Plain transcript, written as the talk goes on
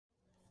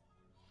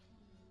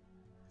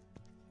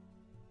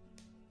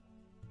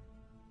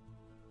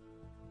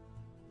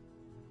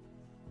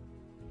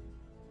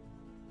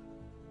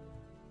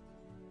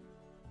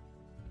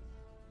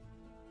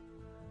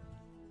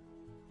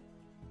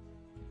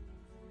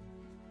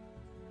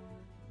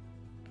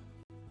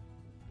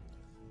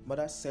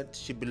Mother said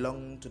she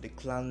belonged to the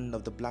clan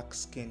of the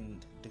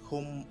black-skinned, the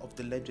home of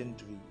the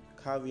legendary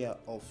carrier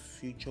of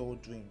future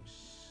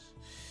dreams.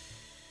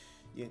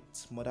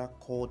 Yet mother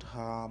called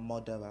her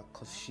murderer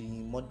cause she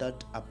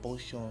murdered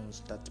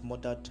abortions that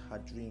murdered her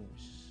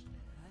dreams.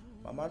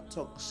 Mama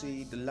talk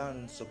say the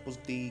land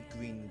supposed dey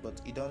green, but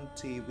it don't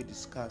tey with the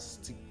scar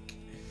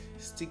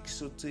stick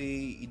so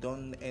tey e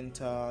don't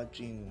enter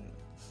gene.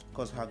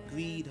 Cause her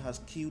greed has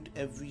killed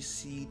every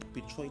seed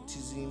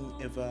patriotism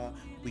ever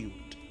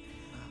willed.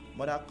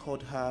 Mother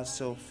called her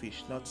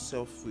selfish, not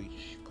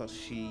selfish, cause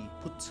she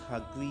put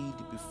her greed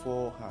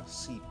before her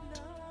seed.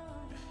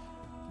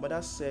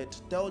 Mother said,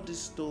 tell this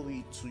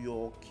story to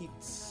your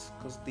kids,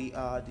 cause they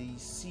are the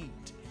seed.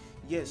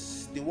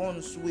 Yes, the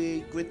ones where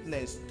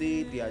greatness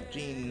they their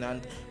gene,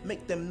 and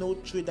make them no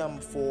trade them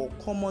for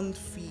common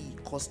fee,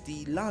 cause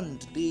the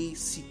land they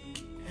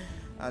seek.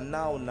 And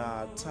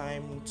now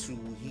time to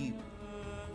heap.